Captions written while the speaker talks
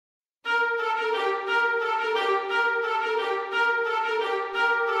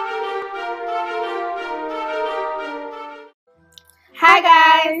Hi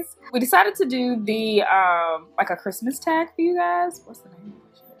guys! We decided to do the like a Christmas tag for you guys. What's the name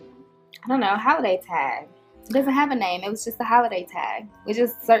of it? I don't know, holiday tag. It doesn't have a name, it was just a holiday tag. We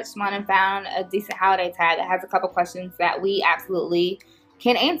just searched one and found a decent holiday tag that has a couple questions that we absolutely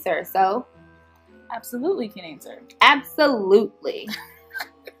can answer. So, absolutely can answer. Absolutely.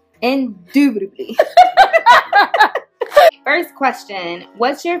 Indubitably. First question,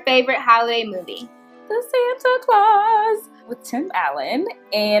 what's your favorite holiday movie? The Santa Claus with Tim Allen,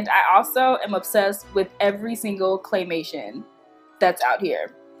 and I also am obsessed with every single claymation that's out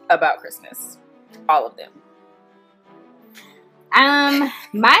here about Christmas. All of them.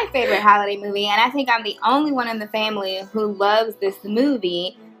 My favorite holiday movie, and I think I'm the only one in the family who loves this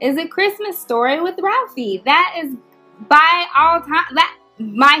movie, is A Christmas Story with Ralphie. That is by all time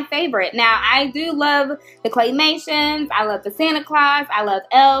my favorite. Now, I do love the claymations, I love the Santa Claus, I love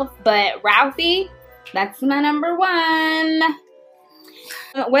Elf, but Ralphie, that's my number one.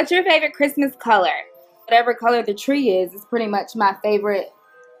 What's your favorite Christmas color? Whatever color the tree is pretty much my favorite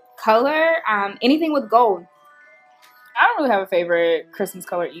color. Anything with gold. I don't really have a favorite Christmas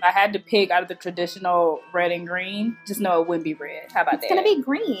color either. I had to pick out of the traditional red and green. Just know it wouldn't be red. How about that? It's gonna be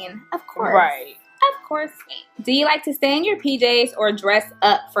green, of course. Right. Of course. Do you like to stay in your PJs or dress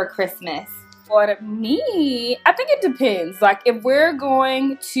up for Christmas? For me, I think it depends. Like, if we're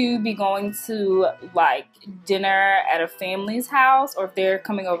going to be going to, like, dinner at a family's house, or if they're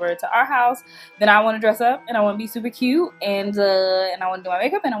coming over to our house, then I want to dress up, and I want to be super cute, and I want to do my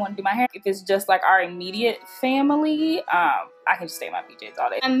makeup, and I want to do my hair. If it's just, like, our immediate family, I can just stay in my PJs all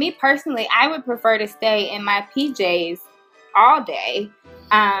day. And me, personally, I would prefer to stay in my PJs all day.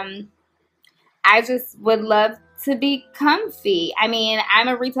 I just would love to be comfy. I mean, I'm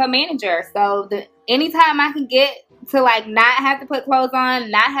a retail manager, so anytime I can get to like not have to put clothes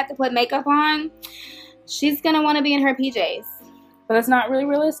on, not have to put makeup on, she's gonna want to be in her PJs. But that's not really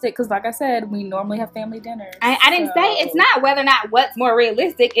realistic because, like I said, we normally have family dinners. I didn't say it's not whether or not what's more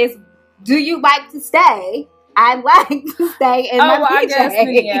realistic. It's do you like to stay? I like to stay in my PJs. I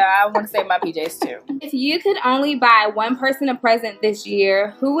guess, yeah, I want to stay in my PJs too. If you could only buy one person a present this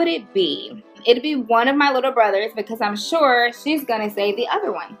year, who would it be? It'd be one of my little brothers because I'm sure she's gonna say the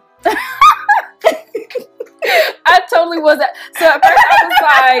other one. I totally was that. So at first I was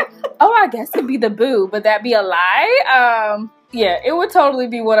like, oh, I guess it'd be the boo, but that'd be a lie. Yeah, it would totally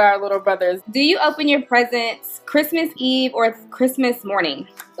be one of our little brothers. Do you open your presents Christmas Eve or Christmas morning?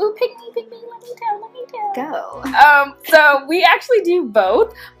 Ooh, pick me, let me tell. Go. So we actually do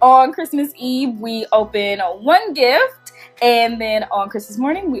both. On Christmas Eve, we open one gift, and then on Christmas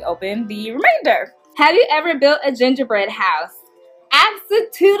morning, we open the remainder. Have you ever built a gingerbread house?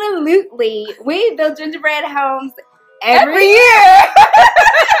 Absolutely. We build gingerbread homes every year.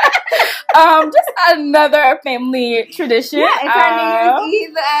 Just another family tradition. Yeah, it's our New Year's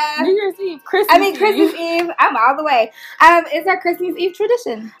Eve. New Year's Eve. Christmas Eve. I'm all the way. It's our Christmas Eve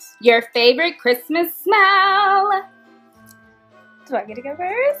tradition. Your favorite Christmas smell? Do I get to go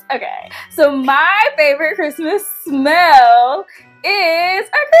first? Okay. So my favorite Christmas smell is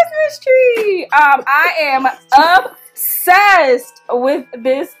a Christmas tree. I am obsessed with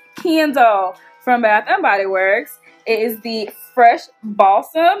this candle from Bath & Body Works. It is the Fresh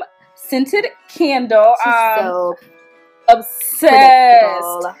Balsam scented candle. So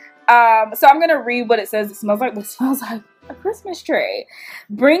obsessed. So I'm gonna read what it says. It smells like a Christmas tree.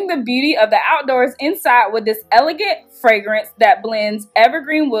 Bring the beauty of the outdoors inside with this elegant fragrance that blends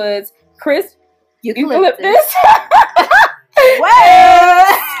evergreen woods, crisp eucalyptus,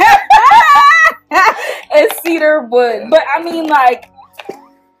 and cedar wood. But I mean, like,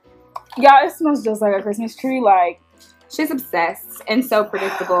 y'all, it smells just like a Christmas tree. Like, she's obsessed and so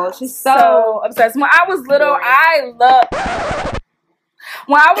predictable. She's so obsessed. When I was little, I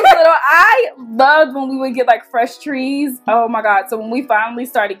loved when we would get like fresh trees. Oh my God. So when we finally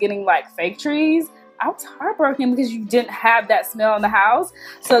started getting like fake trees, I was heartbroken because you didn't have that smell in the house.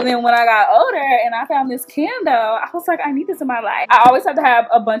 So then when I got older and I found this candle, I was like, I need this in my life. I always have to have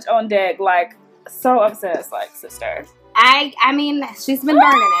a bunch on deck. Like, so obsessed, like, sister. I mean, she's been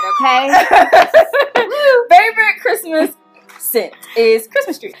burning it, okay? Favorite Christmas scent is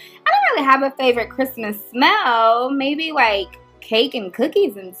Christmas tree. I don't really have a favorite Christmas smell. Maybe like cake and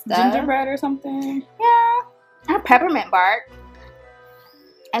cookies and stuff. Gingerbread or something. Yeah. Or peppermint bark.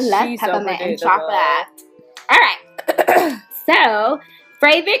 I love peppermint and chocolate. All right. So,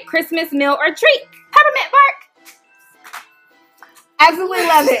 favorite Christmas meal or treat? Peppermint bark. Absolutely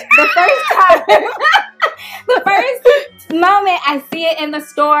love it. The first time. The first moment I see it in the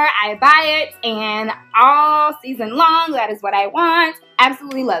store, I buy it, and all season long, that is what I want.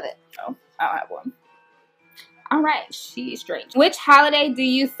 Absolutely love it. Oh, I don't have one. All right, she's straight. Which holiday do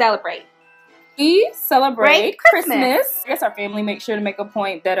you celebrate? We celebrate Christmas. Christmas. I guess our family makes sure to make a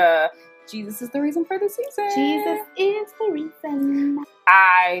point that Jesus is the reason for the season. Jesus is the reason.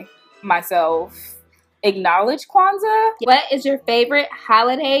 I myself acknowledge Kwanzaa. What is your favorite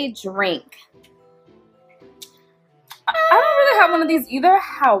holiday drink? I don't really have one of these either.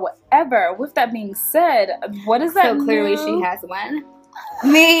 However, with that being said, what is that? So clearly new? she has one.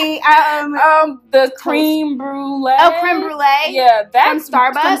 Me, the creme brulee. Oh, creme brulee. Yeah, that's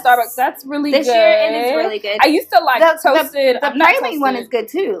from Starbucks. From Starbucks, that's really this good. year, and it's really good. I used to like toasted. The praline one is good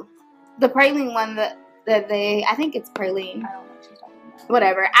too. The praline one that they, I think it's praline. I don't know what she's talking about.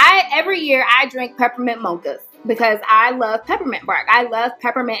 Whatever. Every year I drink peppermint mochas because I love peppermint bark. I love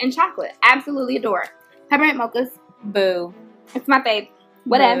peppermint and chocolate. Absolutely adore peppermint mochas. Boo. It's my fave.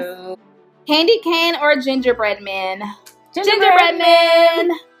 Whatever. Boo. Candy cane or gingerbread man? Gingerbread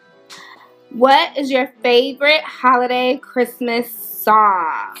man. What is your favorite holiday Christmas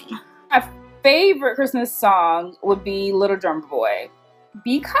song? My favorite Christmas song would be Little Drummer Boy,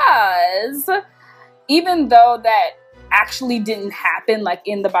 because even though that actually didn't happen like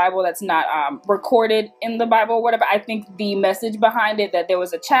in the Bible, that's not recorded in the Bible or whatever, I think the message behind it, that there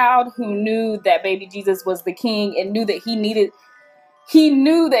was a child who knew that baby Jesus was the king and knew that he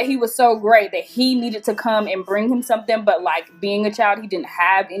knew that he was so great that he needed to come and bring him something, but like being a child, he didn't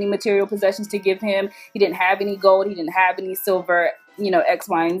have any material possessions to give him. He didn't have any gold. He didn't have any silver, X,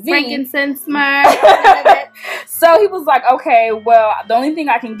 Y, and Z. Frankincense, myrrh. So he was like, okay, well, the only thing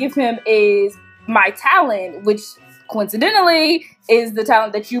I can give him is my talent, which coincidentally is the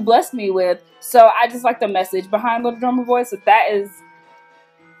talent that you blessed me with. So I just like the message behind Little Drummer Boy. So that is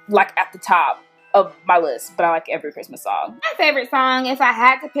like at the top of my list, but I like every Christmas song. My favorite song, if I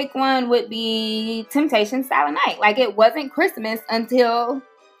had to pick one, would be Temptations Silent Night. Like, it wasn't Christmas until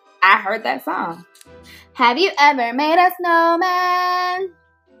I heard that song. Have you ever made a snowman?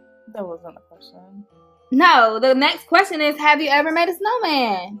 That wasn't a question. No, the next question is, have you ever made a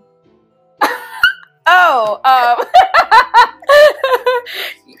snowman?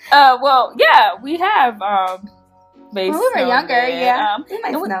 Well, yeah, we have when we were younger, yeah. We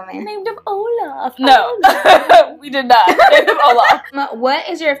made snowman. Named him Olaf. No, we did not. Named him Olaf. What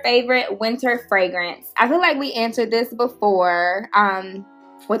is your favorite winter fragrance? I feel like we answered this before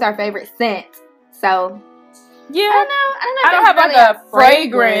with our favorite scent. So, yeah. I don't have really like a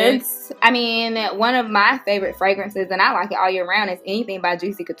fragrance. I mean, one of my favorite fragrances, and I like it all year round, is anything by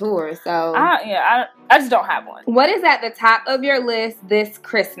Juicy Couture. So, I just don't have one. What is at the top of your list this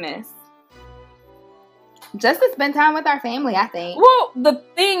Christmas? Just to spend time with our family, I think. Well, the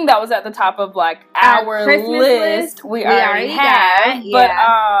thing that was at the top of like our Christmas list, we already have.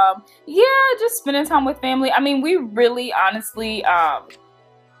 Yeah. But just spending time with family. I mean, we really honestly I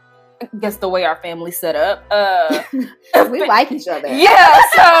guess the way our family's set up, we like each other. Yeah,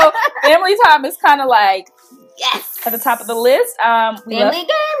 so family time is kind of like yes at the top of the list. Family game night.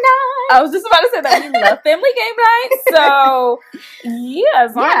 I was just about to say that we love family game night. So yeah,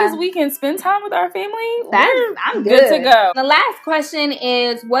 as long as we can spend time with our family, I'm good to go. The last question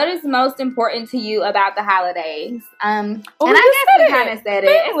is, what is most important to you about the holidays? And I guess we kind of said it.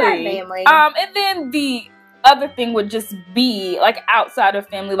 It's our family. And then the other thing would just be like outside of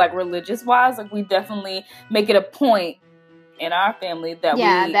family, like religious wise, like we definitely make it a point in our family that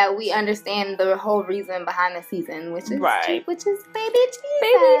we understand the whole reason behind the season, which is which is baby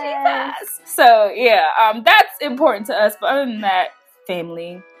Jesus. So that's important to us. But other than that,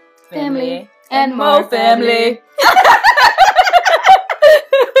 family, and more family.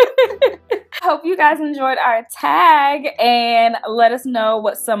 Hope you guys enjoyed our tag, and let us know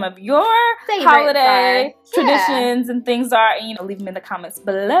what some of your holiday traditions and things are, and leave them in the comments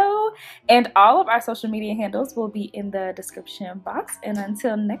below. And all of our social media handles will be in the description box. And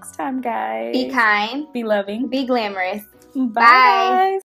until next time, guys, be kind, be loving, be glamorous. Bye.